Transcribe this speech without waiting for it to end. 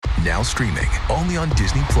Now streaming only on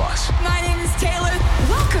Disney Plus. My name is Taylor.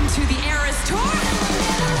 Welcome to the Eras Tour.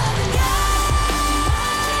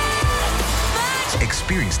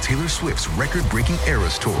 Experience Taylor Swift's record-breaking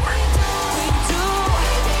Eras Tour.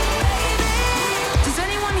 Does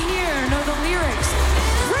anyone here know the lyrics?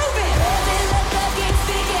 Prove it!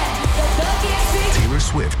 Taylor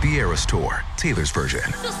Swift, the Eras Tour, Taylor's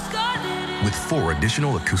version, with 4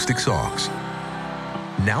 additional acoustic songs.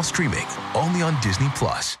 Now streaming only on Disney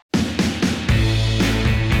Plus.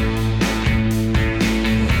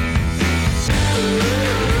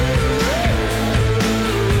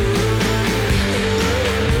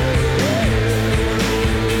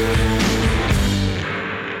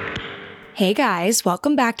 Hey guys,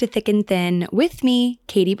 welcome back to Thick and Thin with me,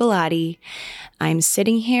 Katie Bellotti. I'm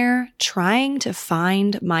sitting here trying to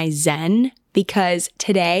find my zen because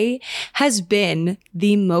today has been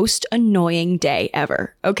the most annoying day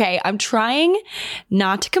ever. Okay, I'm trying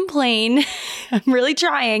not to complain. I'm really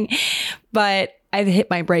trying, but I've hit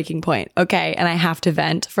my breaking point, okay? And I have to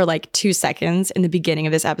vent for like 2 seconds in the beginning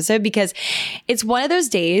of this episode because it's one of those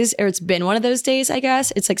days, or it's been one of those days, I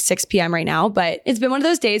guess. It's like 6 p.m. right now, but it's been one of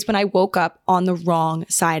those days when I woke up on the wrong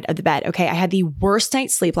side of the bed, okay? I had the worst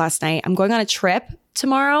night's sleep last night. I'm going on a trip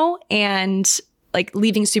tomorrow and like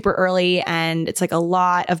leaving super early, and it's like a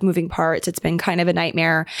lot of moving parts. It's been kind of a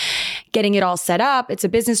nightmare getting it all set up. It's a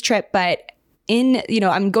business trip, but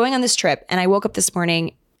I'm going on this trip and I woke up this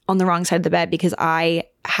morning on the wrong side of the bed because I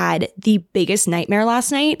had the biggest nightmare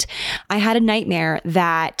last night. I had a nightmare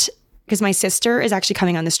because my sister is actually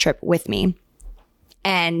coming on this trip with me.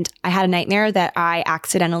 And I had a nightmare that I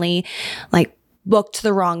accidentally like booked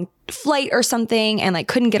the wrong flight or something and like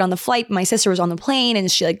couldn't get on the flight. My sister was on the plane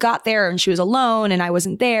and she like got there and she was alone and I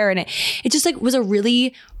wasn't there. And it just like was a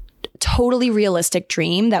really totally realistic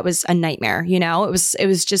dream that was a nightmare. You know, it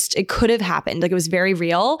was just, it could have happened. Like it was very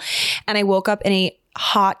real. And I woke up in a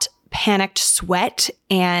hot, panicked sweat.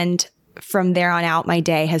 And from there on out, my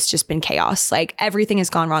day has just been chaos. Like everything has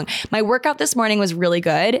gone wrong. My workout this morning was really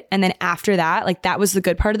good. And then after that, like that was the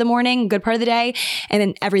good part of the morning, good part of the day. And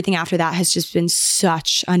then everything after that has just been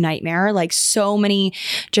such a nightmare. Like so many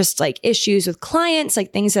just like issues with clients,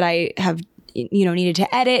 like things that I have needed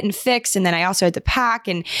to edit and fix. And then I also had to pack,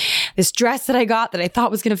 and this dress that I got that I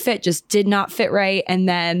thought was going to fit just did not fit right. And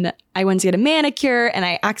then I went to get a manicure and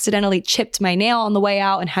I accidentally chipped my nail on the way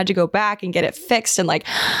out and had to go back and get it fixed. And like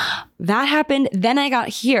that happened. Then I got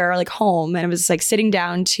here like home and I was like sitting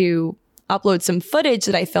down to upload some footage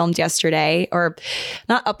that I filmed yesterday, or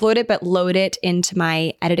not upload it, but load it into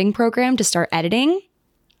my editing program to start editing.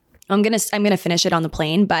 I'm going to finish it on the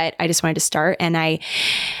plane, but I just wanted to start. And I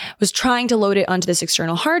was trying to load it onto this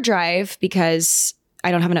external hard drive because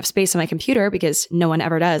I don't have enough space on my computer, because no one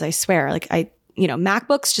ever does. I swear. Like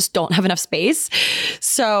MacBooks just don't have enough space.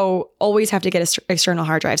 So always have to get external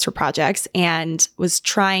hard drives for projects, and was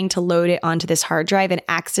trying to load it onto this hard drive and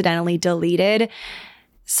accidentally deleted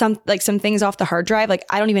some things off the hard drive. Like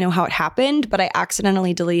I don't even know how it happened, but I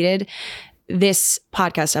accidentally deleted this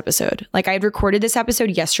podcast episode. Like I had recorded this episode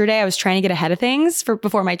yesterday. I was trying to get ahead of things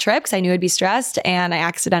before my trip because I knew I'd be stressed, and I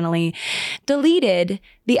accidentally deleted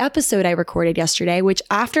the episode I recorded yesterday, which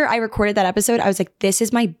after I recorded that episode, I was like, this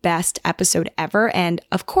is my best episode ever. And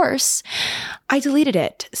of course, I deleted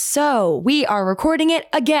it. So we are recording it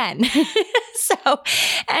again. So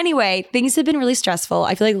anyway, things have been really stressful.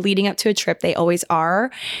 I feel like leading up to a trip, they always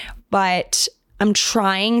are, but I'm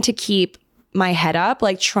trying to keep my head up,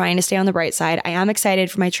 like trying to stay on the bright side. I am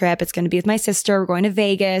excited for my trip. It's going to be with my sister. We're going to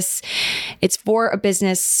Vegas. It's for a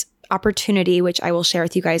business opportunity, which I will share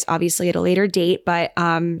with you guys obviously at a later date. But,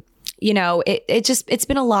 it's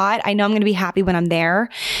been a lot. I know I'm going to be happy when I'm there,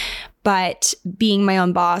 but being my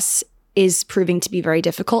own boss is proving to be very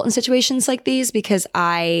difficult in situations like these because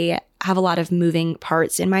I have a lot of moving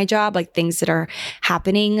parts in my job, like things that are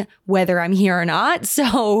happening whether I'm here or not.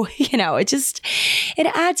 So, it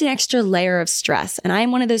adds an extra layer of stress. And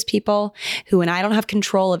I'm one of those people who, when I don't have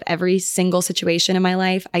control of every single situation in my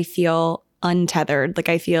life, I feel untethered. Like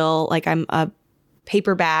I feel like I'm a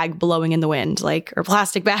paper bag blowing in the wind, or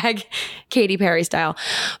plastic bag, Katy Perry style.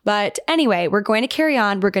 But anyway, we're going to carry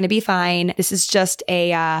on. We're going to be fine. This is just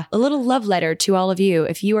a little love letter to all of you.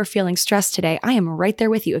 If you are feeling stressed today, I am right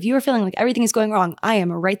there with you. If you are feeling like everything is going wrong, I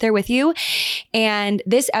am right there with you. And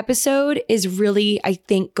this episode is really, I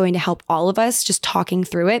think, going to help all of us just talking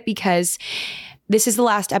through it, because this is the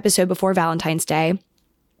last episode before Valentine's Day.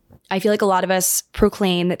 I feel like a lot of us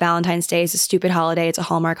proclaim that Valentine's Day is a stupid holiday. It's a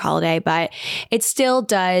Hallmark holiday, but it still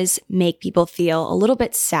does make people feel a little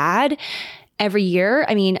bit sad every year.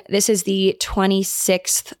 I mean, this is the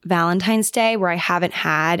 26th Valentine's Day where I haven't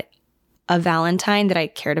had a Valentine that I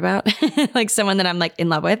cared about, like someone that I'm like in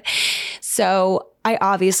love with. So I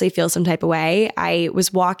obviously feel some type of way. I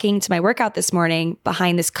was walking to my workout this morning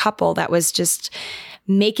behind this couple that was just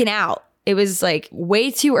making out. It was like way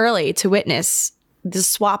too early to witness the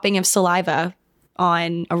swapping of saliva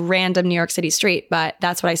on a random New York City street, but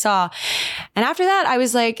that's what I saw. And after that, I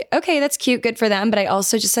was like, okay, that's cute, good for them. But I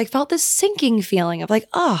also just like felt this sinking feeling of like,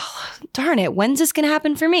 oh, darn it, when's this going to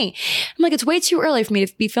happen for me? I'm like, it's way too early for me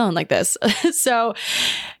to be feeling like this. So,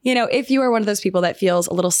 if you are one of those people that feels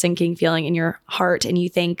a little sinking feeling in your heart and you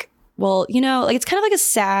think, well, like it's kind of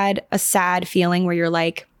like a sad feeling where you're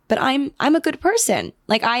like, but I'm a good person.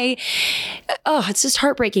 Like it's just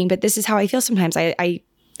heartbreaking, but this is how I feel sometimes. I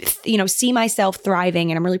see myself thriving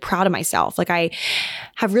and I'm really proud of myself. Like I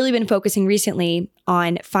have really been focusing recently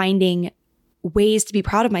on finding ways to be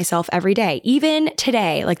proud of myself every day. Even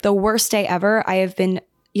today, like the worst day ever, I have been,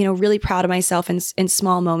 really proud of myself in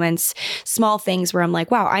small moments, small things where I'm like,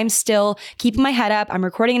 wow, I'm still keeping my head up. I'm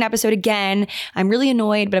recording an episode again. I'm really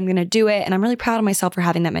annoyed, but I'm going to do it. And I'm really proud of myself for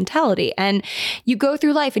having that mentality. And you go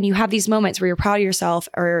through life and you have these moments where you're proud of yourself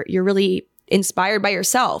or you're really inspired by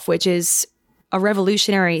yourself, which is a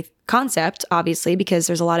revolutionary concept, obviously, because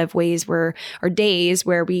there's a lot of days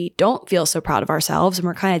where we don't feel so proud of ourselves and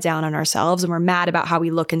we're kind of down on ourselves and we're mad about how we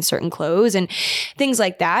look in certain clothes and things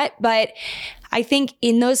like that. But I think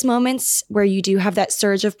in those moments where you do have that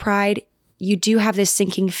surge of pride, you do have this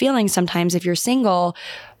sinking feeling sometimes if you're single,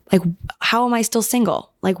 like, how am I still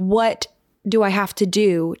single? Like, what do I have to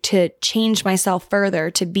do to change myself further,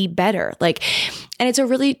 to be better? And it's a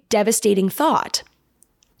really devastating thought.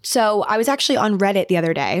 So I was actually on Reddit the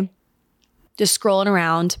other day, just scrolling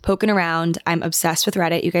around, poking around. I'm obsessed with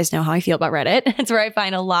Reddit. You guys know how I feel about Reddit. It's where I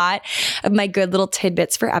find a lot of my good little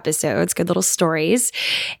tidbits for episodes, good little stories.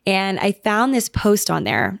 And I found this post on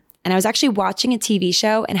there. And I was actually watching a TV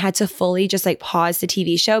show and had to fully just pause the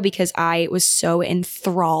TV show because I was so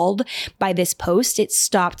enthralled by this post. It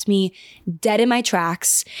stopped me dead in my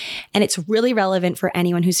tracks. And it's really relevant for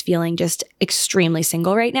anyone who's feeling just extremely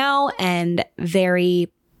single right now and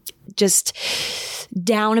very just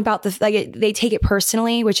down about they take it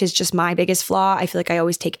personally, which is just my biggest flaw. I feel like I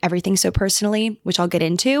always take everything so personally, which I'll get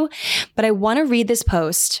into. But I want to read this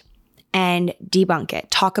post and debunk it,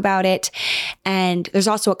 talk about it. And there's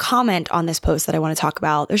also a comment on this post that I want to talk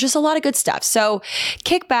about. There's just a lot of good stuff. So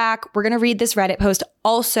kick back. We're going to read this Reddit post.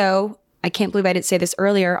 Also, I can't believe I didn't say this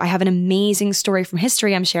earlier. I have an amazing story from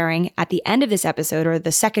history I'm sharing at the end of this episode, or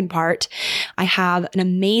the second part. I have an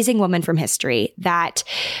amazing woman from history that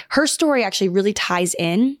her story actually really ties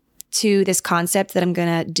in to this concept that I'm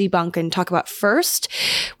going to debunk and talk about first,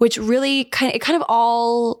 which really kind of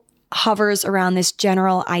all hovers around this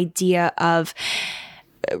general idea of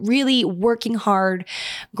really working hard,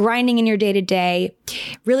 grinding in your day-to-day,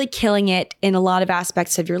 really killing it in a lot of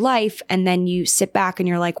aspects of your life. And then you sit back and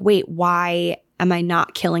you're like, wait, why am I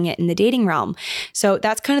not killing it in the dating realm? So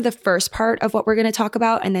that's kind of the first part of what we're going to talk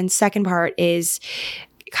about. And then second part is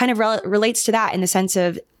kind of relates to that in the sense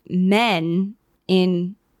of men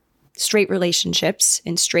in straight relationships,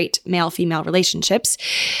 in straight male-female relationships,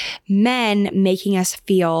 men making us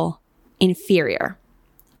feel inferior.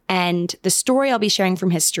 And the story I'll be sharing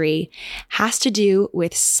from history has to do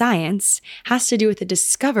with science, has to do with a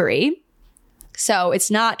discovery. So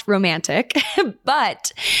it's not romantic,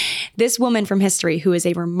 but this woman from history, who is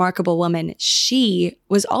a remarkable woman, she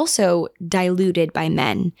was also diluted by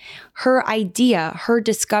men. Her idea, her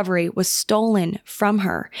discovery was stolen from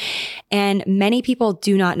her. And many people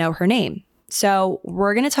do not know her name. So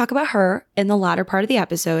we're going to talk about her in the latter part of the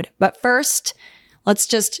episode. But first, let's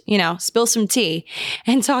just, spill some tea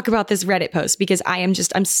and talk about this Reddit post because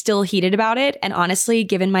I'm still heated about it. And honestly,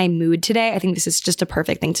 given my mood today, I think this is just a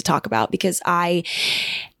perfect thing to talk about because I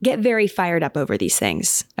get very fired up over these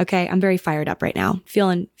things. Okay. I'm very fired up right now.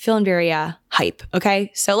 Feeling very hype.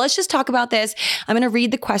 Okay. So let's just talk about this. I'm going to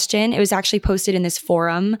read the question. It was actually posted in this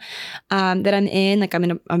forum that I'm in. I'm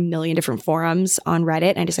in a million different forums on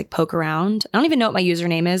Reddit and I just poke around. I don't even know what my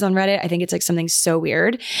username is on Reddit. I think it's something so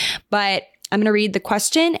weird, but I'm going to read the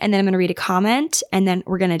question and then I'm going to read a comment and then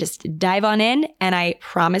we're going to just dive on in. And I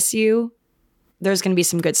promise you, there's going to be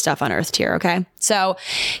some good stuff unearthed here. Okay. So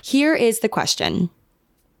here is the question.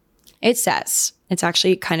 It says, it's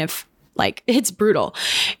actually kind of it's brutal.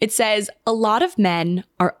 It says, a lot of men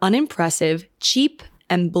are unimpressive, cheap,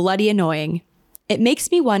 and bloody annoying. It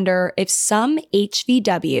makes me wonder if some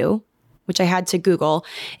HVW, which I had to Google,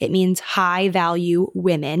 it means high value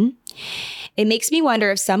women. It makes me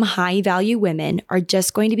wonder if some high value women are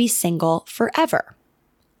just going to be single forever.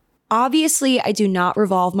 Obviously, I do not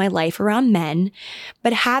revolve my life around men,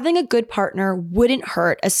 but having a good partner wouldn't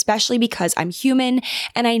hurt, especially because I'm human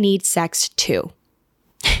and I need sex too.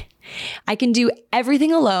 I can do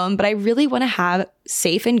everything alone, but I really want to have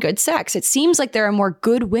safe and good sex. It seems like there are more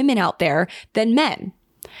good women out there than men.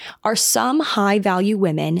 Are some high-value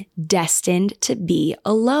women destined to be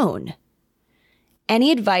alone?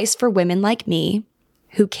 Any advice for women like me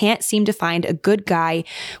who can't seem to find a good guy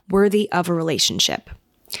worthy of a relationship?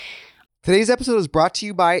 Today's episode is brought to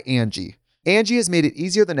you by Angie. Angie has made it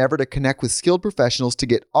easier than ever to connect with skilled professionals to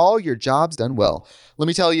get all your jobs done well. Let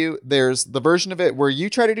me tell you, there's the version of it where you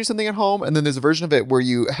try to do something at home, and then there's a version of it where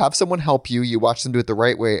you have someone help you, you watch them do it the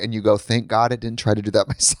right way, and you go, thank God I didn't try to do that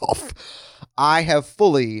myself. I have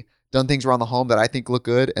fully done things around the home that I think look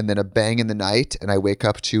good, and then a bang in the night, and I wake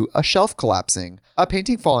up to a shelf collapsing, a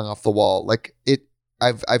painting falling off the wall.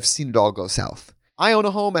 I've seen it all go south. I own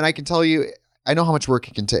a home, and I can tell you, I know how much work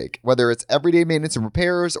it can take. Whether it's everyday maintenance and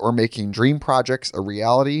repairs or making dream projects a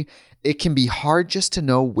reality, it can be hard just to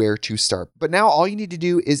know where to start. But now all you need to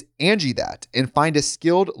do is Angie that and find a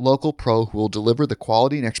skilled local pro who will deliver the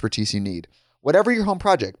quality and expertise you need. Whatever your home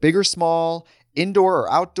project, big or small, indoor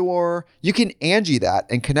or outdoor, you can Angie that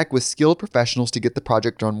and connect with skilled professionals to get the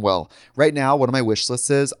project done well. Right now, one of my wish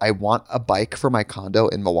lists is I want a bike for my condo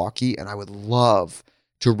in Milwaukee, and I would love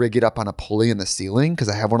to rig it up on a pulley in the ceiling because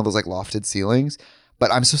I have one of those like lofted ceilings,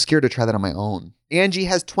 but I'm so scared to try that on my own. Angie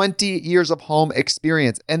has 20 years of home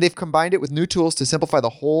experience, and they've combined it with new tools to simplify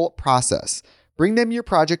the whole process. Bring them your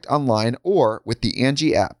project online or with the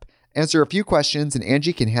Angie app. Answer a few questions and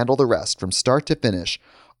Angie can handle the rest from start to finish,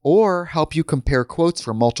 or help you compare quotes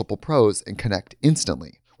from multiple pros and connect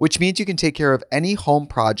instantly, which means you can take care of any home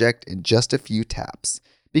project in just a few taps.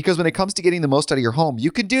 Because when it comes to getting the most out of your home,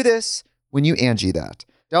 you can do this when you Angie that.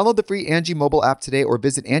 Download the free Angie mobile app today or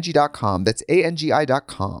visit Angie.com. That's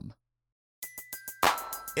ANGI.com.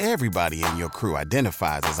 Everybody in your crew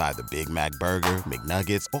identifies as either Big Mac Burger,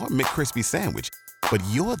 McNuggets, or McCrispy Sandwich. But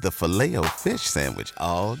you're the Filet-O-Fish Sandwich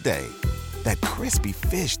all day. That crispy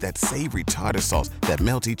fish, that savory tartar sauce, that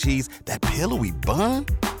melty cheese, that pillowy bun.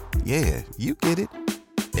 Yeah, you get it.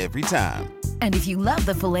 Every time. And if you love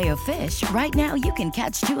the Filet-O-Fish, right now you can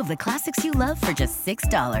catch two of the classics you love for just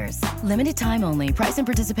 $6. Limited time only. Price and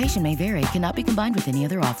participation may vary. Cannot be combined with any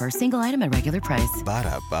other offer. Single item at regular price.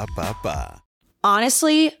 Ba-da-ba-ba-ba.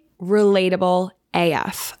 Honestly, relatable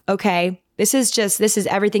AF. Okay. This is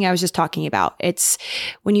everything I was just talking about. It's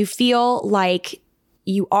when you feel like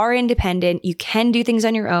you are independent, you can do things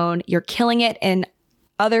on your own, you're killing it in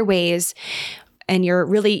other ways, and you're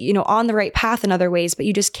really, on the right path in other ways, but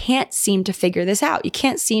you just can't seem to figure this out. You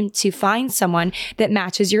can't seem to find someone that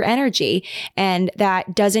matches your energy and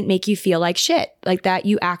that doesn't make you feel like shit, like that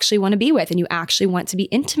you actually want to be with and you actually want to be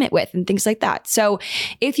intimate with and things like that. So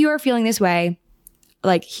if you are feeling this way,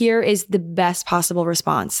 like here is the best possible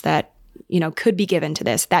response that, could be given to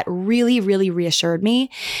this that really, really reassured me.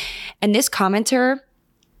 And this commenter,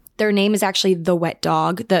 their name is actually The Wet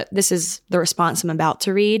Dog. This is the response I'm about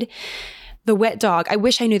to read. The Wet Dog, I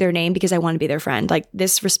wish I knew their name because I want to be their friend. Like,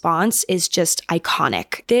 this response is just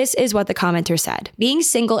iconic. This is what the commenter said. Being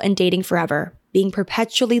single and dating forever, being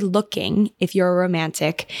perpetually looking, if you're a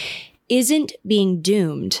romantic, isn't being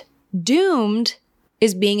doomed. Doomed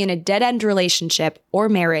is being in a dead-end relationship or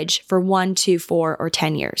marriage for 1, 2, 4, or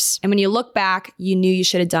 10 years. And when you look back, you knew you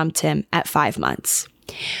should have dumped him at 5 months.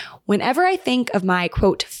 Whenever I think of my,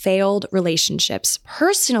 quote, failed relationships,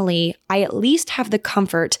 personally, I at least have the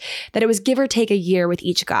comfort that it was give or take a year with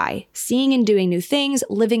each guy, seeing and doing new things,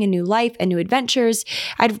 living a new life and new adventures.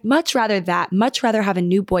 I'd much rather have a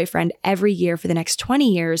new boyfriend every year for the next 20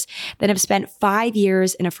 years than have spent 5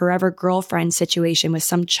 years in a forever girlfriend situation with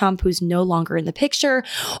some chump who's no longer in the picture,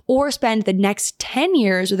 or spend the next 10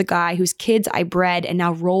 years with a guy whose kids I bred and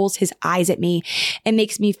now rolls his eyes at me and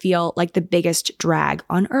makes me feel like the biggest drag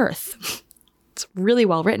on earth. It's really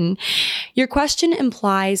well written. Your question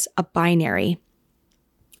implies a binary.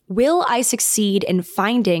 Will I succeed in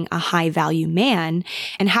finding a high value man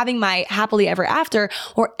and having my happily ever after,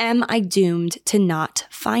 or am I doomed to not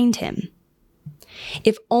find him?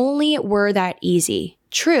 If only it were that easy.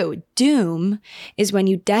 True, doom is when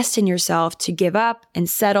you destine yourself to give up and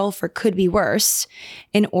settle for could be worse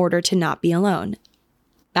in order to not be alone.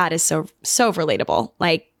 That is so relatable.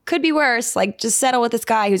 Like, could be worse. Like, just settle with this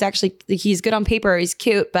guy who's actually, he's good on paper, he's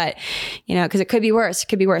cute, but, because it could be worse. It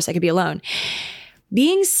could be worse. I could be alone.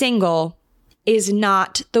 Being single is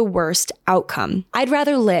not the worst outcome. I'd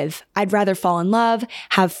rather live. I'd rather fall in love,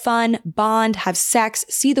 have fun, bond, have sex,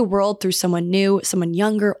 see the world through someone new, someone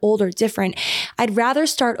younger, older, different. I'd rather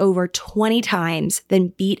start over 20 times than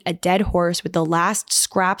beat a dead horse with the last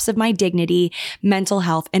scraps of my dignity, mental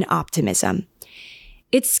health, and optimism.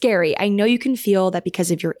 It's scary. I know you can feel that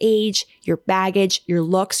because of your age, your baggage, your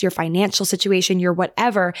looks, your financial situation, your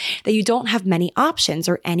whatever, that you don't have many options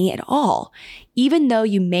or any at all. Even though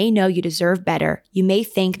you may know you deserve better, you may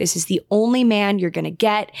think this is the only man you're going to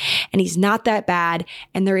get and he's not that bad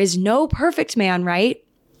and there is no perfect man, right?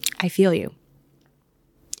 I feel you.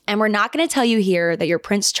 And we're not going to tell you here that your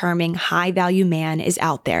Prince Charming, high value man is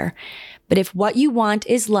out there. But if what you want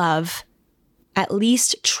is love, at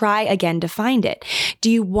least try again to find it. Do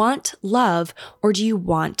you want love or do you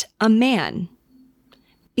want a man?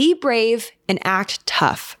 Be brave and act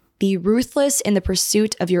tough. Be ruthless in the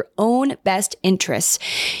pursuit of your own best interests,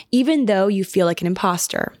 even though you feel like an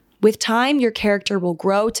imposter. With time, your character will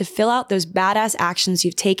grow to fill out those badass actions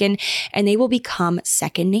you've taken, and they will become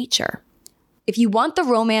second nature. If you want the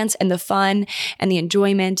romance and the fun and the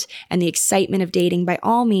enjoyment and the excitement of dating, by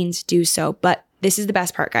all means do so. But this is the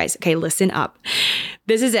best part, guys. Okay, listen up.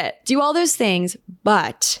 This is it. Do all those things,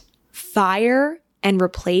 but fire and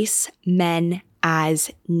replace men as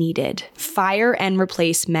needed. Fire and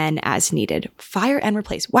replace men as needed. Fire and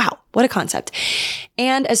replace. Wow, what a concept.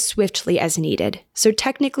 And as swiftly as needed. So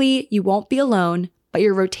technically, you won't be alone, but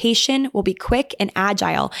your rotation will be quick and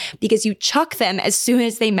agile because you chuck them as soon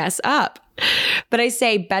as they mess up. But I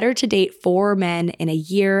say better to date 4 men in a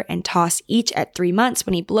year and toss each at 3 months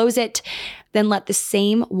when he blows it than let the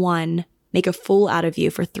same one make a fool out of you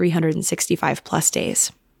for 365 plus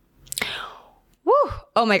days. Woo!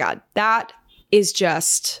 Oh my God. That is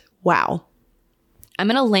just wow. I'm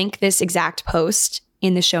going to link this exact post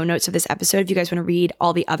in the show notes of this episode if you guys want to read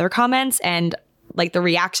all the other comments and like the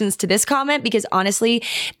reactions to this comment, because honestly,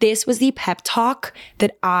 this was the pep talk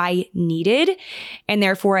that I needed. And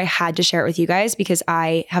therefore I had to share it with you guys because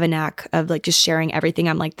I have a knack of like just sharing everything.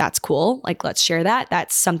 I'm like, that's cool. Like, let's share that.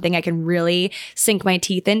 That's something I can really sink my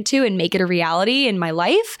teeth into and make it a reality in my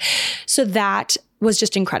life. So that was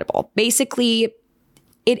just incredible. Basically,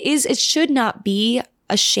 it should not be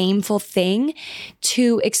a shameful thing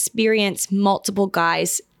to experience multiple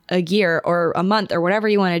guys a year or a month or whatever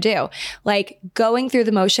you want to do. Like going through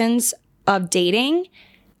the motions of dating.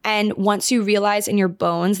 And once you realize in your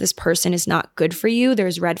bones, this person is not good for you,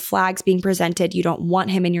 there's red flags being presented, you don't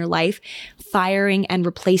want him in your life, firing and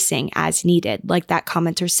replacing as needed, like that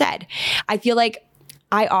commenter said. I feel like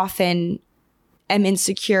I often am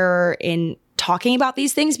insecure in talking about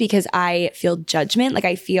these things because I feel judgment. Like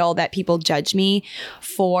I feel that people judge me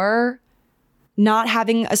for not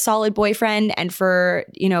having a solid boyfriend and for,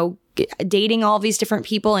 dating all these different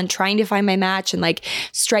people and trying to find my match and like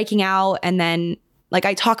striking out. And then like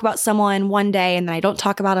I talk about someone one day and then I don't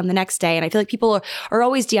talk about them the next day. And I feel like people are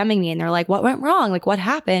always DMing me and they're like, what went wrong? Like what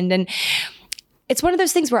happened? And it's one of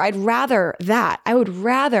those things where I would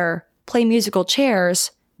rather play musical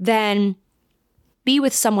chairs than be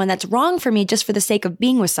with someone that's wrong for me just for the sake of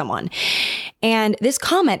being with someone. And this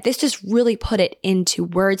just really put it into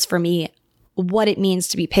words for me, what it means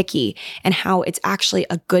to be picky and how it's actually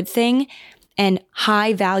a good thing. And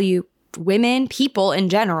high value women, people in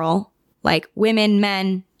general, like women,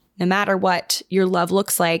 men, no matter what your love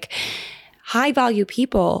looks like, high value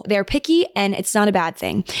people, they're picky and it's not a bad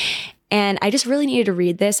thing. And I just really needed to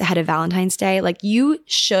read this ahead of Valentine's Day. Like you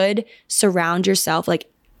should surround yourself, like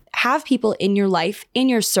have people in your life, in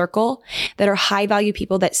your circle that are high value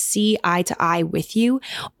people that see eye to eye with you,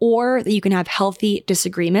 or that you can have healthy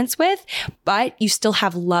disagreements with, but you still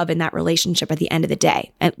have love in that relationship at the end of the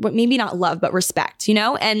day. And maybe not love, but respect,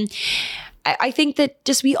 And I think that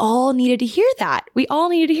just we all needed to hear that.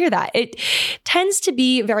 It tends to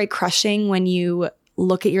be very crushing when you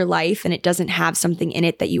look at your life and it doesn't have something in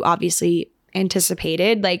it that you obviously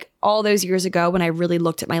anticipated. Like all those years ago when I really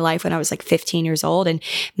looked at my life when I was like 15 years old and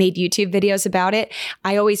made YouTube videos about it,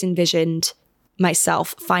 I always envisioned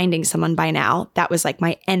myself finding someone by now that was like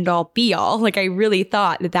my end all be all. Like I really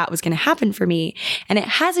thought that was going to happen for me and it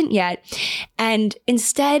hasn't yet. And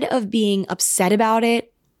instead of being upset about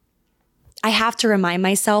it, I have to remind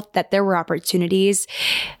myself that there were opportunities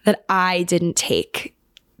that I didn't take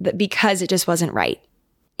because it just wasn't right.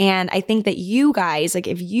 And I think that you guys, like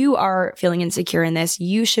if you are feeling insecure in this,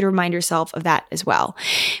 you should remind yourself of that as well.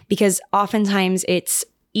 Because oftentimes it's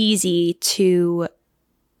easy to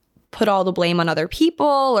put all the blame on other people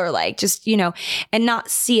or like just, and not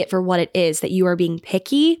see it for what it is, that you are being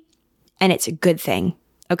picky and it's a good thing.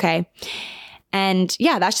 Okay. And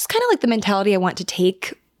yeah, that's just kind of like the mentality I want to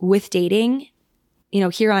take with dating,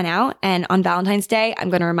 here on out. And on Valentine's Day, I'm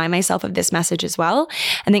going to remind myself of this message as well.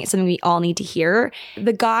 I think it's something we all need to hear.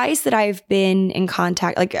 The guys that I've been in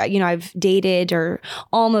contact, I've dated or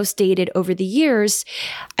almost dated over the years,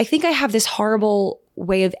 I think I have this horrible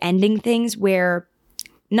way of ending things where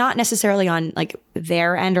not necessarily on like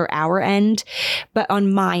their end or our end, but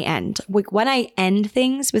on my end. Like when I end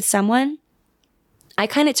things with someone, I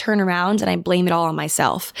kind of turn around and I blame it all on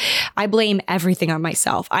myself. I blame everything on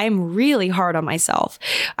myself. I am really hard on myself.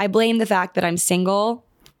 I blame the fact that I'm single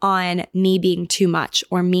on me being too much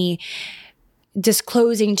or me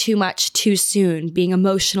disclosing too much too soon, being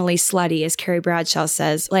emotionally slutty, as Carrie Bradshaw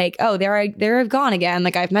says. Like, oh, there I've gone again.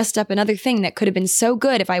 Like I've messed up another thing that could have been so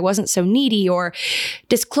good if I wasn't so needy, or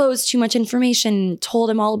disclosed too much information, told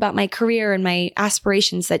him all about my career and my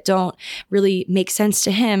aspirations that don't really make sense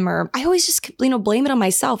to him. Or I always just, blame it on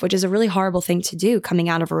myself, which is a really horrible thing to do coming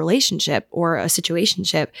out of a relationship or a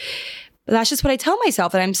situationship. But that's just what I tell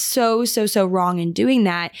myself, that I'm so wrong in doing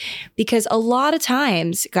that. Because a lot of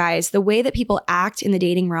times, guys, the way that people act in the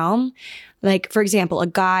dating realm, like for example, a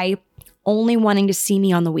guy only wanting to see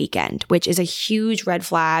me on the weekend, which is a huge red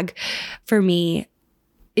flag for me.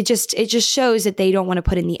 It just shows that they don't want to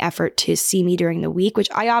put in the effort to see me during the week,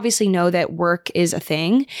 which I obviously know that work is a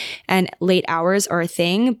thing and late hours are a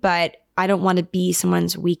thing, but I don't want to be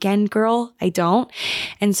someone's weekend girl. I don't.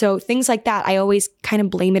 And so things like that, I always kind of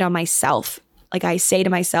blame it on myself. Like I say to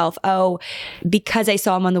myself, oh, because I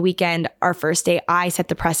saw him on the weekend, our first date, I set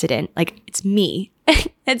the precedent. Like it's me.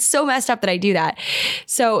 It's so messed up that I do that.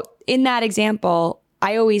 So in that example,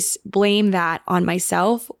 I always blame that on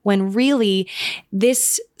myself when really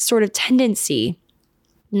this sort of tendency,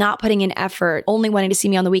 not putting in effort, only wanting to see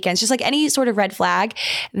me on the weekends, just like any sort of red flag,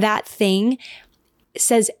 that thing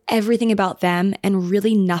says everything about them and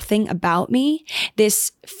really nothing about me.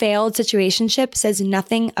 This failed situationship says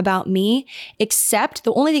nothing about me, except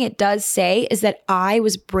the only thing it does say is that I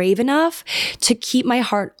was brave enough to keep my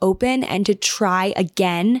heart open and to try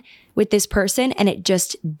again with this person, and it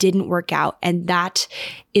just didn't work out. And that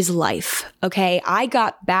is life. Okay. I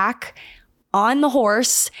got back on the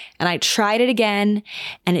horse and I tried it again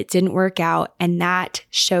and it didn't work out. And that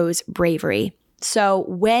shows bravery. So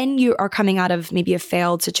when you are coming out of maybe a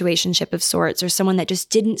failed situationship of sorts or someone that just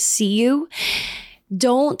didn't see you,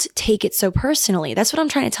 don't take it so personally. That's what I'm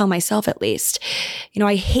trying to tell myself, at least.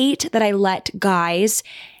 I hate that I let guys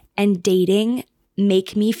and dating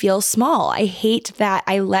make me feel small. I hate that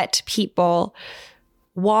I let people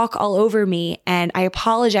walk all over me and I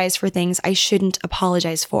apologize for things I shouldn't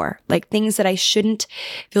apologize for, like things that I shouldn't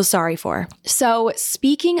feel sorry for. So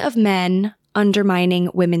speaking of men undermining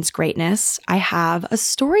women's greatness, I have a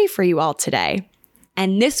story for you all today.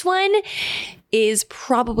 And this one is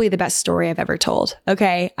probably the best story I've ever told.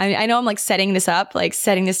 Okay. I know I'm like setting this up, like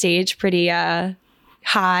setting the stage pretty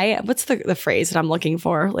high. What's the phrase that I'm looking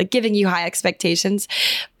for? Like giving you high expectations,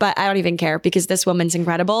 but I don't even care because this woman's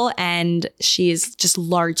incredible and she's just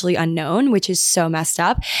largely unknown, which is so messed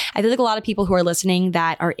up. I feel like a lot of people who are listening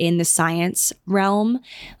that are in the science realm,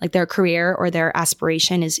 like their career or their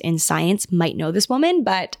aspiration is in science, might know this woman,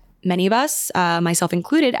 but many of us, myself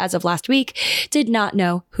included, as of last week, did not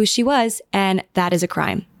know who she was, and that is a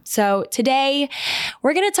crime. So today,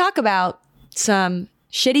 we're going to talk about some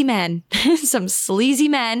shitty men, some sleazy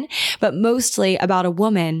men, but mostly about a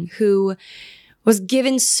woman who was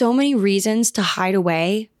given so many reasons to hide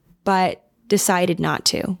away, but decided not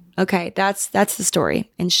to. Okay, that's the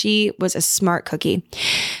story. And she was a smart cookie.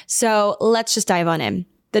 So let's just dive on in.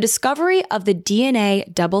 The discovery of the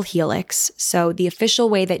DNA double helix, so the official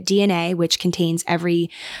way that DNA, which contains every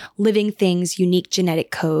living thing's unique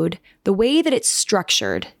genetic code, the way that it's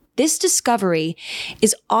structured, this discovery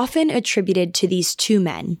is often attributed to these two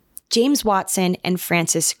men, James Watson and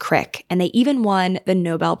Francis Crick, and they even won the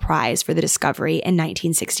Nobel Prize for the discovery in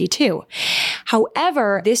 1962.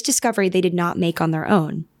 However, this discovery they did not make on their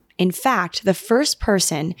own. In fact, the first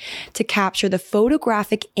person to capture the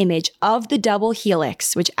photographic image of the double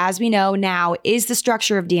helix, which as we know now is the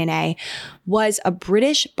structure of DNA, was a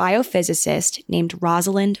British biophysicist named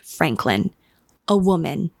Rosalind Franklin, a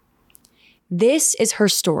woman. This is her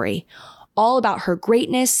story, all about her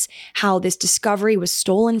greatness, how this discovery was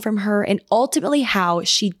stolen from her, and ultimately how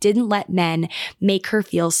she didn't let men make her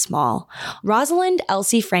feel small. Rosalind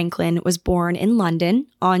Elsie Franklin was born in London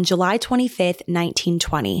on July 25th,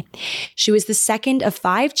 1920. She was the second of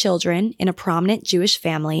 5 children in a prominent Jewish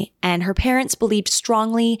family, and her parents believed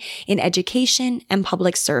strongly in education and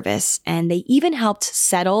public service, and they even helped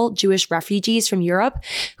settle Jewish refugees from Europe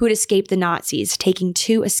who had escaped the Nazis, taking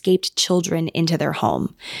 2 escaped children into their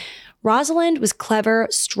home. Rosalind was clever,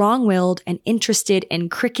 strong-willed, and interested in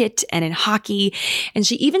cricket and in hockey, and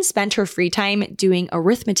she even spent her free time doing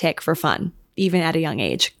arithmetic for fun, even at a young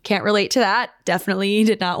age. Can't relate to that. Definitely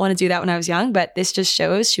did not want to do that when I was young, but this just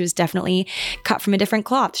shows she was definitely cut from a different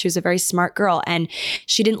cloth. She was a very smart girl, and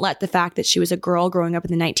she didn't let the fact that she was a girl growing up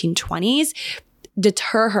in the 1920s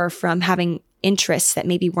deter her from having interests that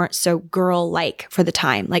maybe weren't so girl-like for the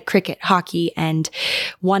time, like cricket, hockey, and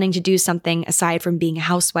wanting to do something aside from being a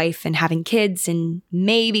housewife and having kids and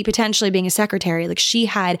maybe potentially being a secretary. Like, she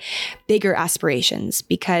had bigger aspirations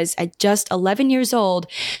because at just 11 years old,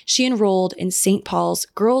 she enrolled in St. Paul's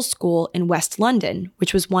Girls' School in West London,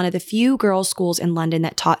 which was one of the few girls' schools in London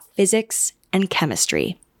that taught physics and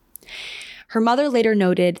chemistry. Her mother later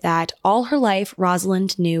noted that all her life,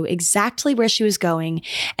 Rosalind knew exactly where she was going,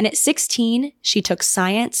 and at 16, she took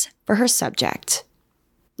science for her subject.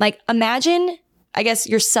 Like, imagine, I guess,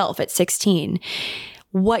 yourself at 16,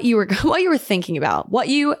 what you were thinking about, what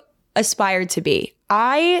you aspired to be.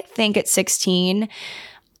 I think at 16,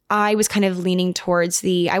 I was kind of leaning towards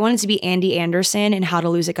I wanted to be Andy Anderson in How to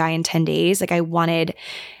Lose a Guy in 10 Days. Like, I wanted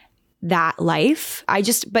that life. I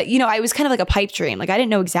was kind of like a pipe dream. Like, I didn't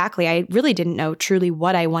know exactly. I really didn't know truly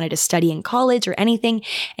what I wanted to study in college or anything.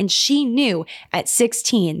 And she knew at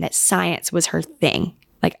 16 that science was her thing.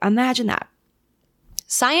 Like, imagine that.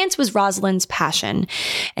 Science was Rosalind's passion,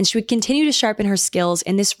 and she would continue to sharpen her skills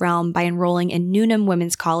in this realm by enrolling in Newnham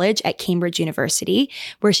Women's College at Cambridge University,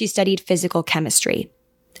 where she studied physical chemistry.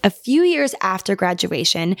 A few years after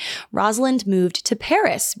graduation, Rosalind moved to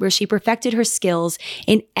Paris, where she perfected her skills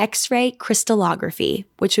in X-ray crystallography,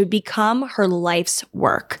 which would become her life's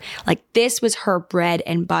work. Like, this was her bread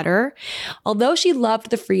and butter. Although she loved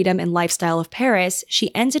the freedom and lifestyle of Paris,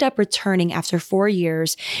 she ended up returning after 4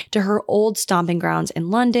 years to her old stomping grounds in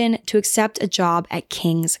London to accept a job at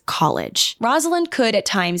King's College. Rosalind could at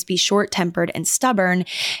times be short-tempered and stubborn,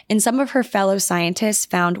 and some of her fellow scientists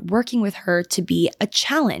found working with her to be a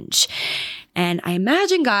challenge. And I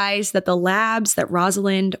imagine, guys, that the labs that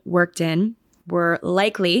Rosalind worked in were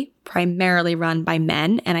likely primarily run by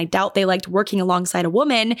men, and I doubt they liked working alongside a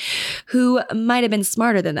woman who might have been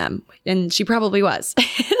smarter than them, and she probably was.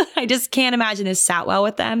 I just can't imagine this sat well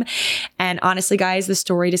with them. And honestly, guys, the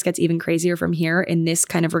story just gets even crazier from here in this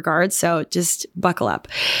kind of regard, so just buckle up.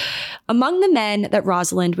 Among the men that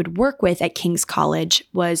Rosalind would work with at King's College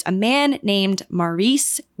was a man named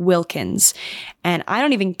Maurice Wilkins. And I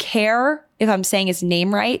don't even care if I'm saying his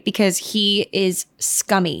name right because he is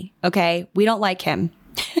scummy, okay? We don't like him.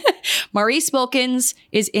 Maurice Wilkins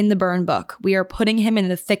is in the burn book. We are putting him in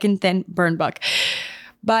the thick and thin burn book.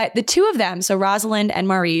 But the two of them, so Rosalind and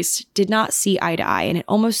Maurice, did not see eye to eye, and it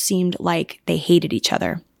almost seemed like they hated each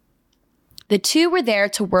other. The two were there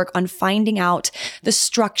to work on finding out the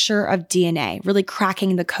structure of DNA, really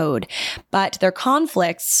cracking the code. But their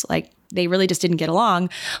conflicts, like they really just didn't get along,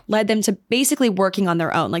 led them to basically working on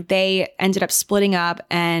their own. Like, they ended up splitting up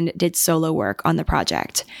and did solo work on the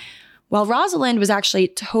project. While Rosalind was actually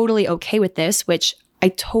totally okay with this, which I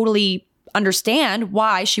totally understand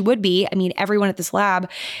why she would be. I mean, everyone at this lab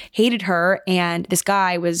hated her, and this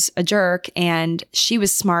guy was a jerk, and she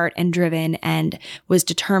was smart and driven and was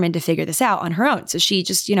determined to figure this out on her own. So she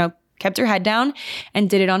just, kept her head down and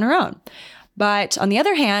did it on her own. But on the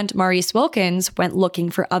other hand, Maurice Wilkins went looking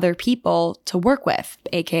for other people to work with,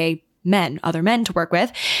 aka other men to work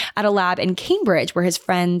with, at a lab in Cambridge where his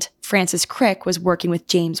friend Francis Crick was working with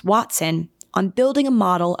James Watson on building a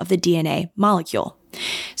model of the DNA molecule.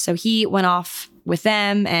 So he went off with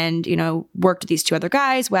them and, worked with these two other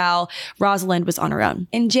guys while Rosalind was on her own.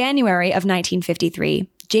 In January of 1953,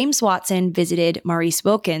 James Watson visited Maurice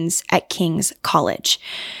Wilkins at King's College.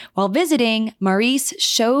 While visiting, Maurice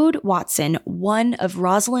showed Watson one of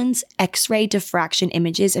Rosalind's X-ray diffraction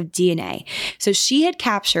images of DNA. So she had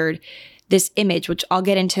captured this image, which I'll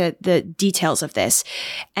get into the details of this,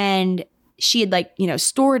 and she had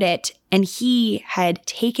stored it, and he had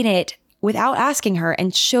taken it without asking her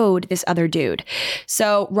and showed this other dude.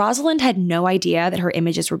 So Rosalind had no idea that her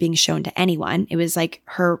images were being shown to anyone. It was like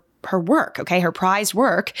her work, okay, her prized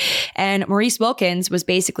work. And Maurice Wilkins was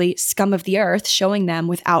basically scum of the earth showing them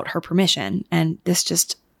without her permission. And this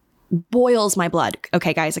just boils my blood.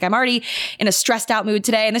 Okay, guys, I'm already in a stressed out mood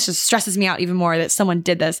today, and this just stresses me out even more that someone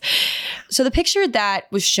did this. So the picture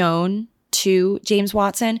that was shown to James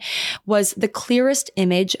Watson was the clearest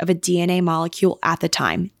image of a DNA molecule at the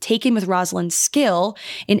time, taken with Rosalind's skill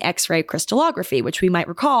in X-ray crystallography, which we might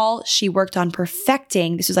recall she worked on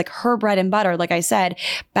perfecting. This was like her bread and butter, like I said,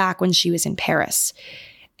 back when she was in Paris.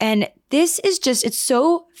 And this is just, it's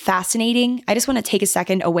so fascinating. I just want to take a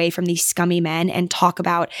second away from these scummy men and talk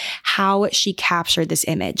about how she captured this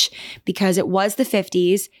image, because it was the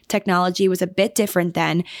 50s. Technology was a bit different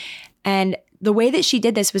then. And the way that she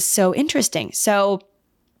did this was so interesting. So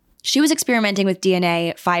she was experimenting with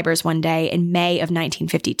DNA fibers one day in May of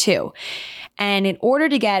 1952. And in order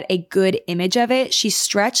to get a good image of it, she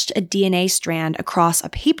stretched a DNA strand across a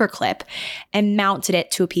paper clip and mounted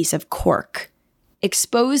it to a piece of cork.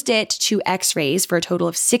 Exposed it to x-rays for a total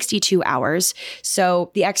of 62 hours.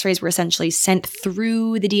 So the x-rays were essentially sent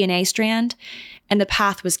through the DNA strand, and the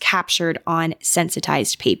path was captured on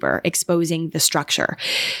sensitized paper, exposing the structure.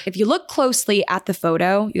 If you look closely at the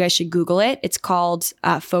photo, you guys should Google it. It's called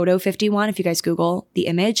Photo 51. If you guys Google the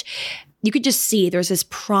image, you could just see there's this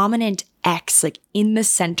prominent X like in the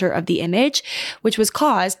center of the image, which was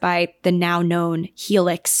caused by the now known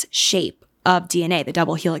helix shape of DNA, the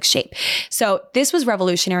double helix shape. So this was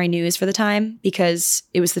revolutionary news for the time because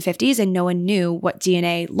it was the 50s and no one knew what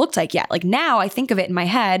DNA looked like yet. Like now I think of it in my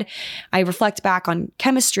head, I reflect back on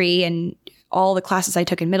chemistry and all the classes I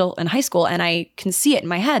took in middle and high school, and I can see it in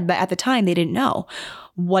my head, but at the time they didn't know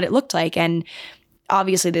what it looked like. And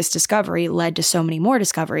obviously this discovery led to so many more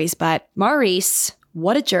discoveries, but Maurice,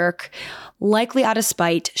 what a jerk, likely out of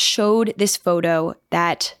spite, showed this photo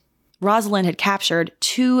that Rosalind had captured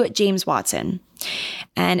to James Watson.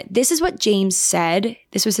 And this is what James said.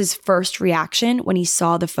 This was his first reaction when he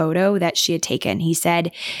saw the photo that she had taken. He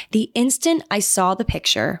said, "The instant I saw the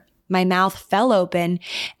picture, my mouth fell open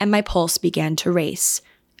and my pulse began to race.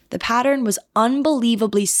 The pattern was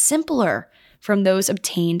unbelievably simpler from those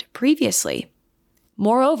obtained previously.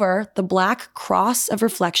 Moreover, the black cross of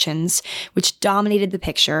reflections which dominated the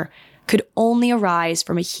picture could only arise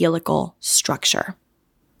from a helical structure."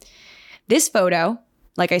 This photo,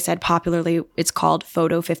 like I said, popularly, it's called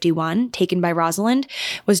Photo 51, taken by Rosalind,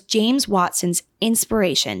 was James Watson's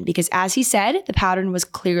inspiration because, as he said, the pattern was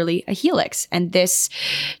clearly a helix. And this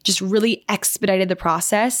just really expedited the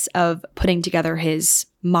process of putting together his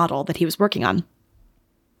model that he was working on.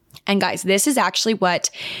 And guys, this is actually what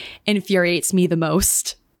infuriates me the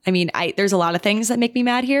most. I mean, there's a lot of things that make me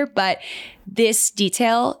mad here, but this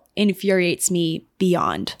detail infuriates me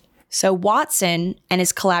beyond. So Watson and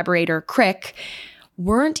his collaborator, Crick,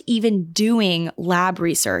 weren't even doing lab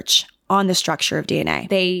research on the structure of DNA.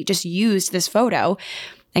 They just used this photo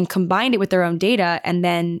and combined it with their own data. And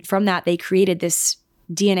then from that, they created this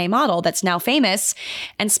DNA model that's now famous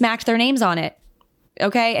and smacked their names on it.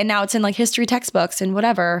 Okay. And now it's in like history textbooks and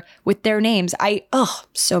whatever with their names.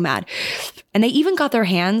 So mad. And they even got their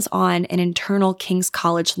hands on an internal King's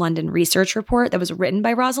College London research report that was written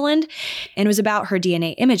by Rosalind, and it was about her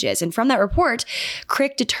DNA images. And from that report,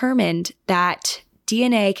 Crick determined that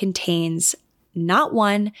DNA contains not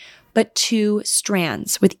one, but two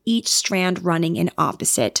strands, with each strand running in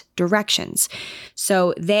opposite directions.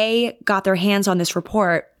 So they got their hands on this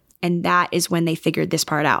report, and that is when they figured this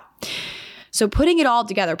part out. So putting it all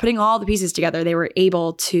together, putting all the pieces together, they were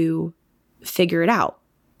able to figure it out.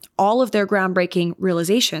 All of their groundbreaking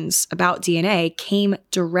realizations about DNA came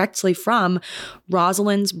directly from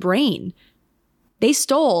Rosalind's brain. They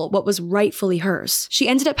stole what was rightfully hers. She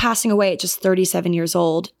ended up passing away at just 37 years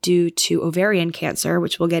old due to ovarian cancer,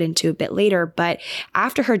 which we'll get into a bit later. But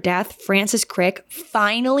after her death, Francis Crick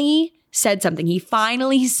finally said something. He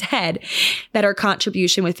finally said that her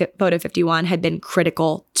contribution with Photo 51 had been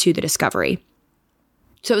critical to the discovery.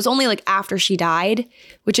 So it was only like after she died,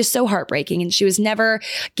 which is so heartbreaking. And she was never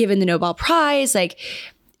given the Nobel Prize. Like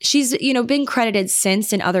she's, been credited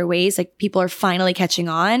since in other ways. Like people are finally catching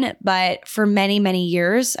on. But for many, many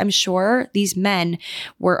years, I'm sure these men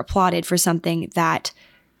were applauded for something that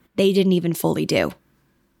they didn't even fully do.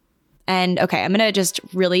 And okay, I'm going to just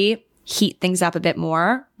really heat things up a bit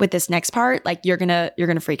more with this next part. Like you're gonna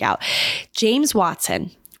freak out. James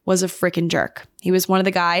Watson was a freaking jerk. He was one of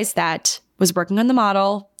the guys that was working on the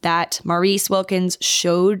model that Maurice Wilkins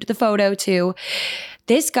showed the photo to.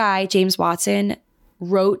 This guy, James Watson,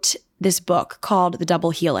 wrote this book called The Double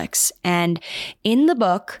Helix. And in the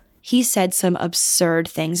book, he said some absurd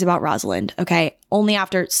things about Rosalind, okay? Only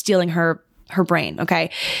after stealing her brain, okay?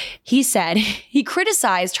 He said, he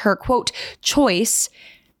criticized her, quote, choice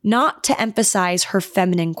not to emphasize her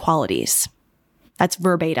feminine qualities. That's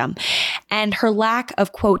verbatim. And her lack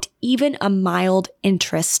of, quote, even a mild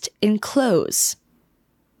interest in clothes.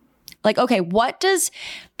 Like, okay, what does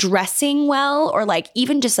dressing well or like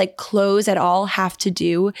even just like clothes at all have to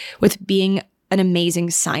do with being an amazing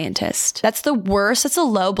scientist. That's the worst. That's a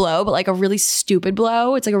low blow, but like a really stupid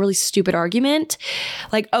blow. It's like a really stupid argument.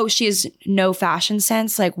 Like, oh, she has no fashion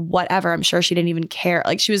sense. Like, whatever. I'm sure she didn't even care.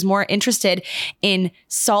 Like, she was more interested in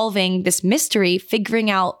solving this mystery, figuring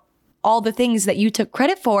out all the things that you took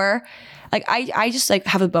credit for. Like, I just like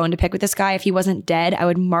have a bone to pick with this guy. If he wasn't dead, I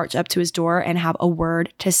would march up to his door and have a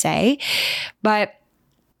word to say. But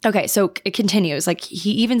okay, so it continues. Like,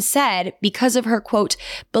 he even said, because of her, quote,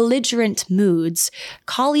 belligerent moods,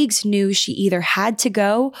 colleagues knew she either had to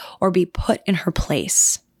go or be put in her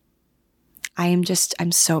place. I'm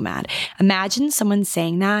so mad. Imagine someone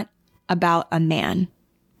saying that about a man.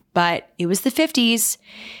 But it was the 50s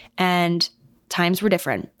and times were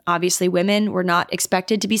different. Obviously, women were not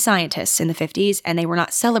expected to be scientists in the 50s, and they were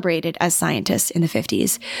not celebrated as scientists in the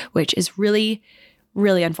 50s, which is really,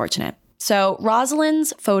 really unfortunate. So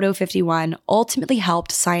Rosalind's Photo 51 ultimately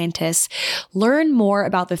helped scientists learn more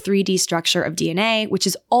about the 3D structure of DNA, which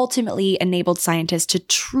has ultimately enabled scientists to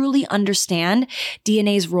truly understand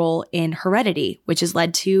DNA's role in heredity, which has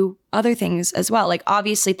led to other things as well. Like,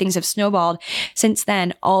 obviously, things have snowballed since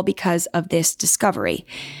then, all because of this discovery.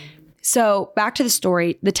 So back to the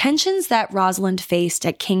story, the tensions that Rosalind faced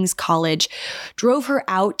at King's College drove her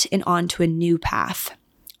out and onto a new path.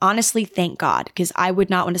 Honestly, thank God, because I would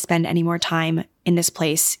not want to spend any more time in this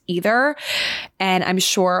place either. And I'm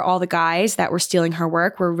sure all the guys that were stealing her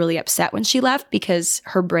work were really upset when she left because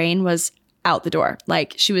her brain was out the door.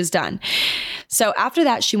 Like, she was done. So after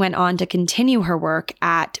that, she went on to continue her work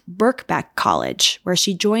at Birkbeck College, where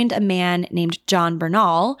she joined a man named John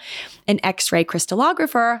Bernal, an X-ray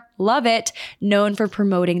crystallographer, love it, known for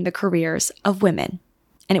promoting the careers of women.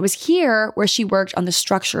 And it was here where she worked on the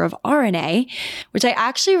structure of RNA, which I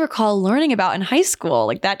actually recall learning about in high school.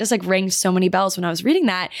 Like, that just like rang so many bells when I was reading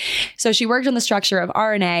that. So she worked on the structure of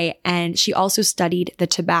RNA, and she also studied the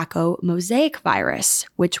tobacco mosaic virus,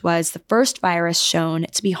 which was the first virus shown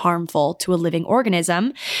to be harmful to a living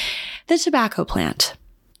organism, the tobacco plant.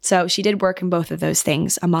 So she did work in both of those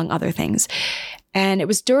things, among other things. And it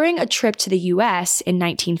was during a trip to the US in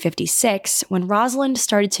 1956 when Rosalind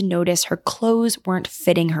started to notice her clothes weren't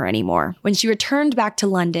fitting her anymore. When she returned back to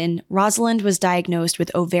London, Rosalind was diagnosed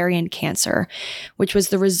with ovarian cancer, which was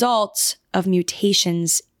the result of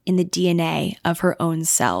mutations in the DNA of her own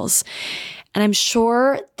cells. And I'm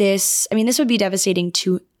sure this would be devastating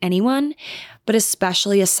to anyone, but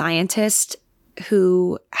especially a scientist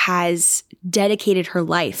who has dedicated her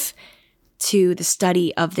life to the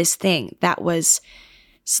study of this thing that was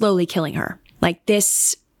slowly killing her. Like,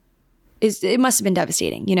 it must have been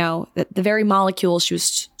devastating. You know, the very molecule she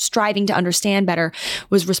was striving to understand better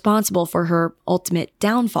was responsible for her ultimate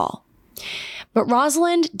downfall. But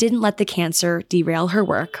Rosalind didn't let the cancer derail her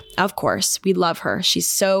work. Of course, we love her. She's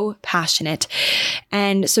so passionate.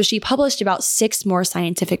 And so she published about 6 more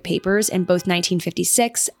scientific papers in both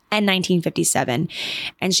 1956 and 1957.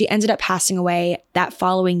 And she ended up passing away that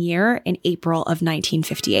following year in April of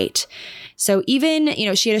 1958. So even,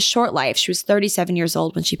 she had a short life. She was 37 years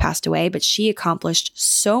old when she passed away, but she accomplished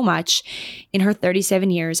so much in her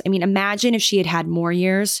 37 years. I mean, imagine if she had had more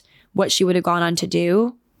years, what she would have gone on to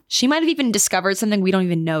do. She might have even discovered something we don't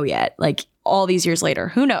even know yet, like all these years later.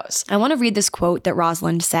 Who knows? I want to read this quote that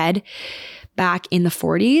Rosalind said back in the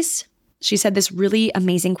 40s. She said this really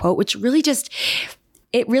amazing quote, which really just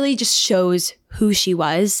shows who she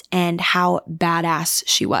was and how badass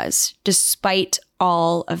she was, despite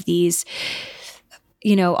all of these,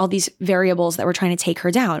 all these variables that were trying to take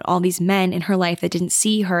her down, all these men in her life that didn't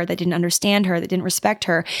see her, that didn't understand her, that didn't respect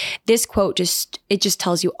her. This quote just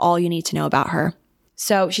tells you all you need to know about her.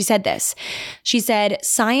 So she said this. She said,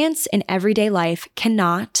 "Science in everyday life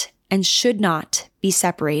cannot and should not be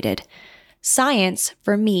separated. Science,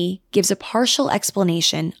 for me, gives a partial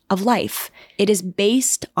explanation of life. It is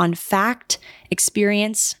based on fact,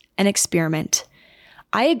 experience, and experiment.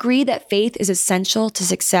 I agree that faith is essential to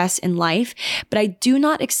success in life, but I do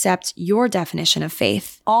not accept your definition of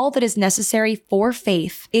faith. All that is necessary for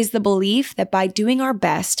faith is the belief that by doing our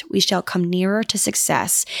best, we shall come nearer to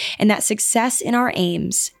success, and that success in our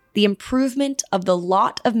aims, the improvement of the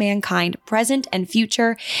lot of mankind, present and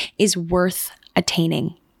future, is worth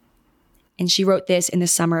attaining." And she wrote this in the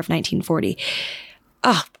summer of 1940.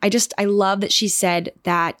 I love that she said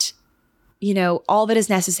that, all that is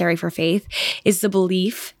necessary for faith is the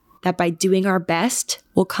belief that by doing our best,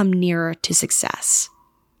 we'll come nearer to success.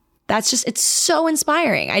 It's so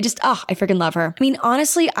inspiring. I freaking love her. I mean,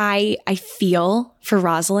 honestly, I feel for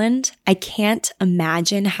Rosalind. I can't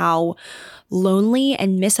imagine how lonely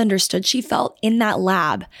and misunderstood she felt in that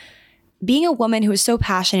lab. being a woman who is so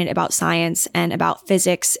passionate about science and about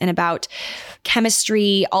physics and about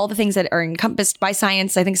chemistry, all the things that are encompassed by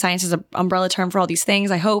science. I think science is an umbrella term for all these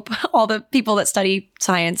things. I hope all the people that study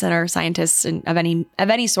science and are scientists and of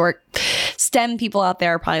any sort, STEM people out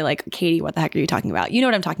there are probably like, Katie, what the heck are you talking about? You know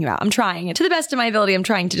what I'm talking about. I'm trying, to the best of my ability, I'm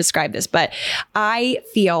trying to describe this, but I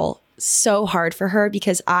feel so hard for her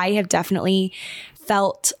because I have definitely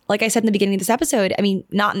felt, like I said in the beginning of this episode, I mean,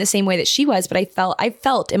 not in the same way that she was, but I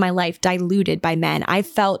felt in my life diluted by men. I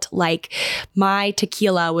felt like my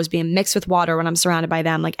tequila was being mixed with water when I'm surrounded by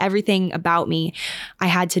them. Like everything about me, I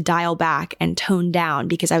had to dial back and tone down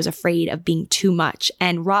because I was afraid of being too much.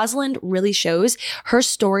 And Rosalind really shows, her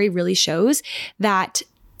story really shows that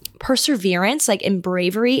perseverance, like in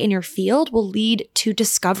bravery in your field, will lead to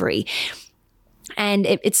discovery. And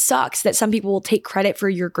it sucks that some people will take credit for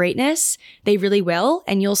your greatness. They really will.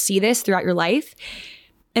 And you'll see this throughout your life.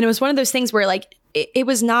 And it was one of those things where like, it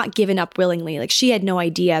was not given up willingly. Like she had no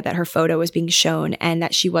idea that her photo was being shown and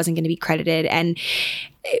that she wasn't going to be credited. And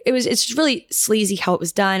it's really sleazy how it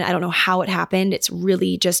was done. I don't know how it happened. It's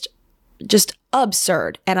really just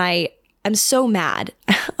absurd. And I'm so mad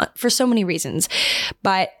for so many reasons.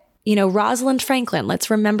 But you know, Rosalind Franklin,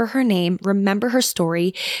 let's remember her name, remember her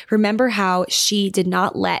story, remember how she did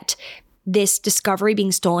not let this discovery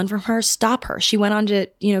being stolen from her stop her. She went on to,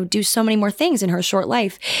 you know, do so many more things in her short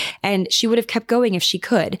life, and she would have kept going if she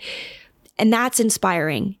could. And that's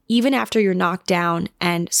inspiring, even after you're knocked down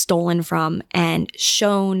and stolen from and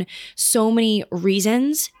shown so many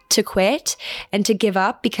reasons to quit and to give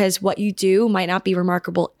up because what you do might not be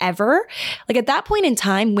remarkable ever. Like at that point in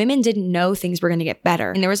time, women didn't know things were going to get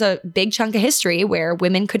better. And there was a big chunk of history where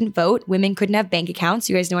women couldn't vote, women couldn't have bank accounts.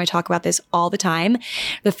 You guys know I talk about this all the time.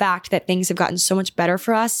 The fact that things have gotten so much better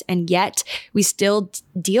for us, and yet we still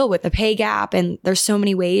deal with the pay gap. And there's so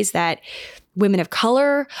many ways that women of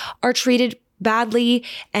color are treated badly.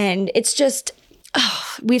 And it's just,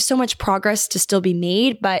 we have so much progress to still be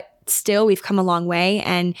made, but still we've come a long way.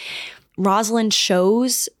 And Rosalind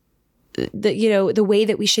shows the way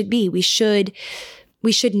that we should be. We should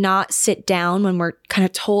not sit down when we're kind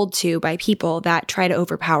of told to by people that try to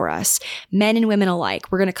overpower us, men and women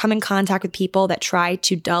alike. We're going to come in contact with people that try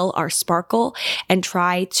to dull our sparkle and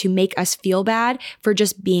try to make us feel bad for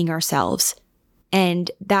just being ourselves.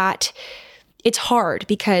 And that it's hard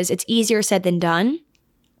because it's easier said than done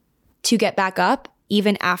to get back up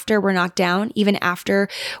even after we're knocked down, even after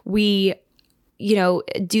we,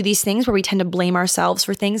 do these things where we tend to blame ourselves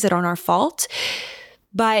for things that aren't our fault.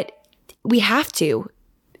 But we have to.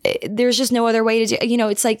 There's just no other way to do,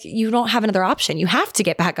 it's like you don't have another option. You have to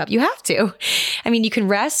get back up. You have to. I mean, you can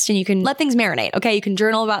rest and you can let things marinate. Okay. You can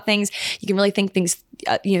journal about things. You can really think things,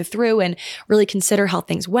 through and really consider how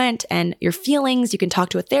things went and your feelings. You can talk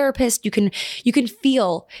to a therapist. You can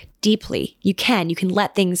feel deeply. You can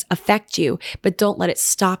let things affect you, but don't let it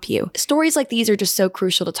stop you. Stories like these are just so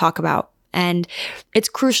crucial to talk about. And it's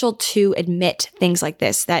crucial to admit things like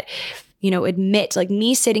this, that admit, like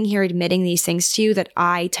me sitting here admitting these things to you, that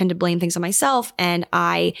I tend to blame things on myself and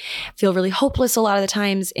I feel really hopeless a lot of the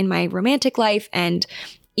times in my romantic life and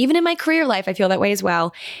even in my career life, I feel that way as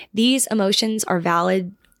well. These emotions are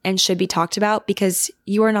valid and should be talked about because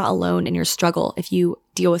you are not alone in your struggle if you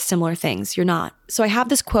deal with similar things. You're not. So I have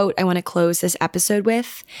this quote I want to close this episode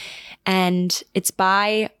with, and it's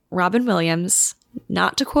by Robin Williams.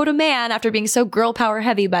 Not to quote a man after being so girl power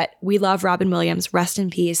heavy, but we love Robin Williams. Rest in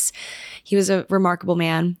peace. He was a remarkable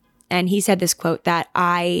man. And he said this quote that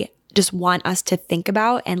I just want us to think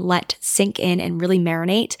about and let sink in and really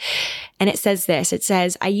marinate. And it says this, it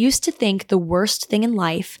says, "I used to think the worst thing in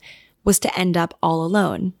life was to end up all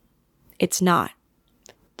alone. It's not.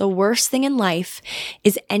 The worst thing in life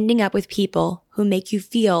is ending up with people who make you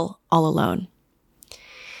feel all alone."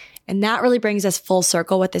 And that really brings us full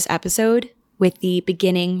circle with this episode, with the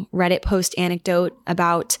beginning Reddit post anecdote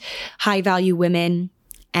about high value women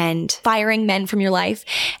and firing men from your life,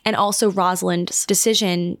 and also Rosalind's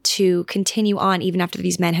decision to continue on even after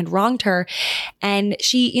these men had wronged her. And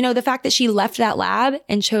she, the fact that she left that lab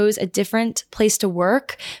and chose a different place to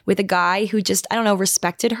work with a guy who just,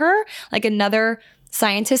 respected her, like another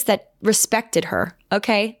scientist that respected her,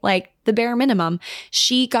 okay? Like the bare minimum.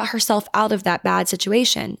 She got herself out of that bad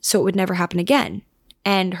situation so it would never happen again.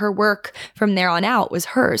 And her work from there on out was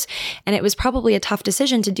hers. And it was probably a tough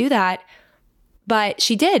decision to do that, but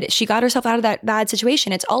she did. She got herself out of that bad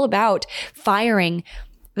situation. It's all about firing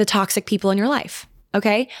the toxic people in your life,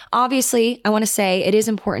 okay? Obviously, I want to say it is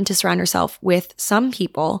important to surround yourself with some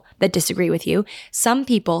people that disagree with you, some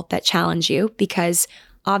people that challenge you, because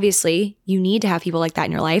Obviously, you need to have people like that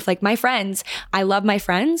in your life. Like my friends, I love my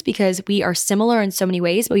friends because we are similar in so many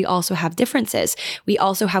ways, but we also have differences. We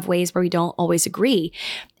also have ways where we don't always agree.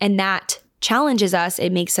 And that challenges us.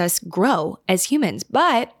 It makes us grow as humans.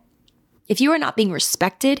 But if you are not being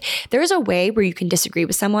respected, there is a way where you can disagree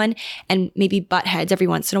with someone and maybe butt heads every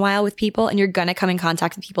once in a while with people, and you're going to come in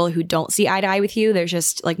contact with people who don't see eye to eye with you. There's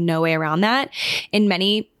just like no way around that. In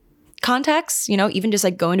many contexts, even just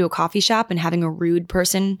like going to a coffee shop and having a rude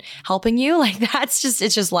person helping you, like it's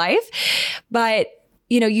just life. But,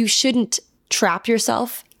 you shouldn't trap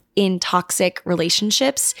yourself in toxic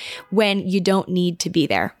relationships when you don't need to be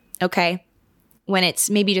there, okay? When it's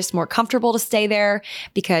maybe just more comfortable to stay there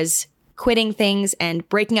because quitting things and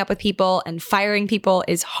breaking up with people and firing people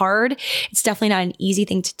is hard. It's definitely not an easy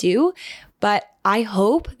thing to do, but I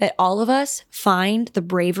hope that all of us find the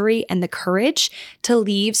bravery and the courage to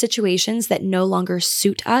leave situations that no longer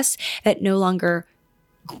suit us, that no longer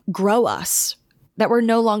grow us, that we're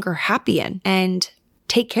no longer happy in, and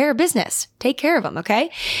take care of business. Take care of them,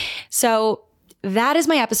 okay? So that is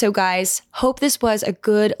my episode, guys. Hope this was a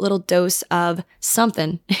good little dose of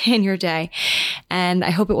something in your day. And I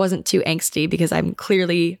hope it wasn't too angsty because I'm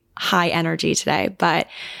clearly high energy today. But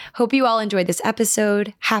hope you all enjoyed this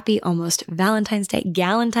episode. Happy almost Valentine's Day,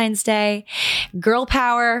 Galentine's Day, girl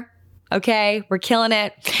power. Okay, we're killing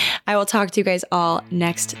it. I will talk to you guys all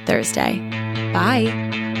next Thursday.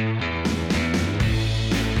 Bye.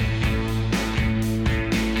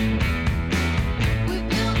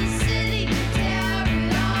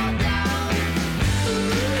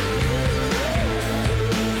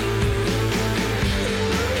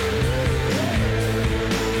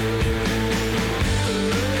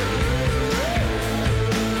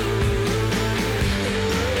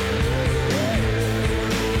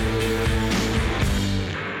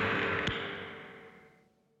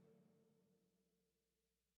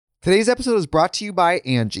 Today's episode is brought to you by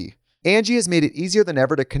Angie. Angie has made it easier than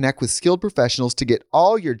ever to connect with skilled professionals to get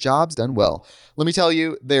all your jobs done well. Let me tell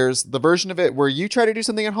you, there's the version of it where you try to do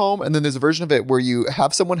something at home, and then there's a version of it where you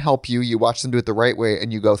have someone help you, you watch them do it the right way,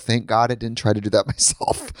 and you go, thank God I didn't try to do that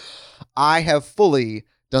myself. I have fully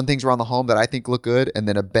done things around the home that I think look good, and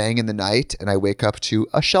then a bang in the night, and I wake up to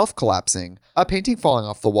a shelf collapsing, a painting falling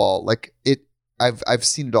off the wall. I've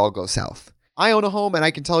seen it all go south. I own a home, and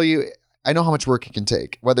I can tell you, I know how much work it can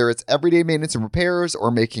take. Whether it's everyday maintenance and repairs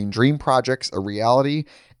or making dream projects a reality,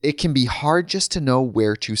 it can be hard just to know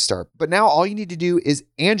where to start. But now all you need to do is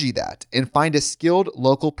Angie that and find a skilled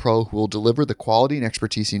local pro who will deliver the quality and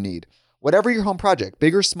expertise you need. Whatever your home project,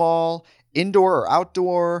 big or small, indoor or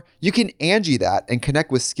outdoor, you can Angie that and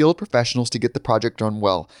connect with skilled professionals to get the project done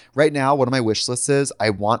well. Right now, one of my wish lists is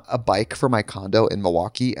I want a bike for my condo in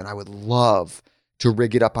Milwaukee, and I would love to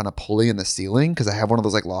rig it up on a pulley in the ceiling because I have one of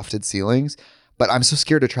those like lofted ceilings, but I'm so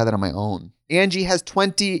scared to try that on my own. Angie has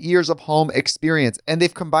 20 years of home experience, and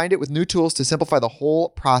they've combined it with new tools to simplify the whole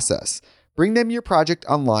process. Bring them your project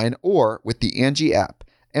online or with the Angie app.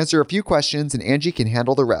 Answer a few questions and Angie can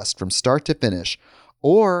handle the rest from start to finish,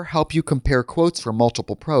 or help you compare quotes from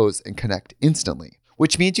multiple pros and connect instantly,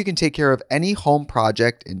 which means you can take care of any home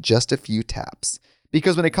project in just a few taps.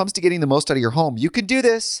 Because when it comes to getting the most out of your home, you can do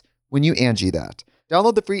this when you Angie that.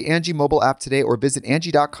 Download the free Angie mobile app today or visit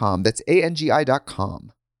Angie.com. That's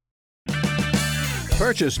ANGI.com.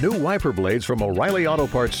 Purchase new wiper blades from O'Reilly Auto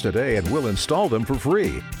Parts today and we'll install them for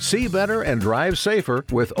free. See better and drive safer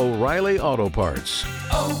with O'Reilly Auto Parts.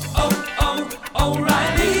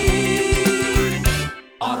 O'Reilly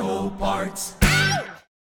Auto Parts.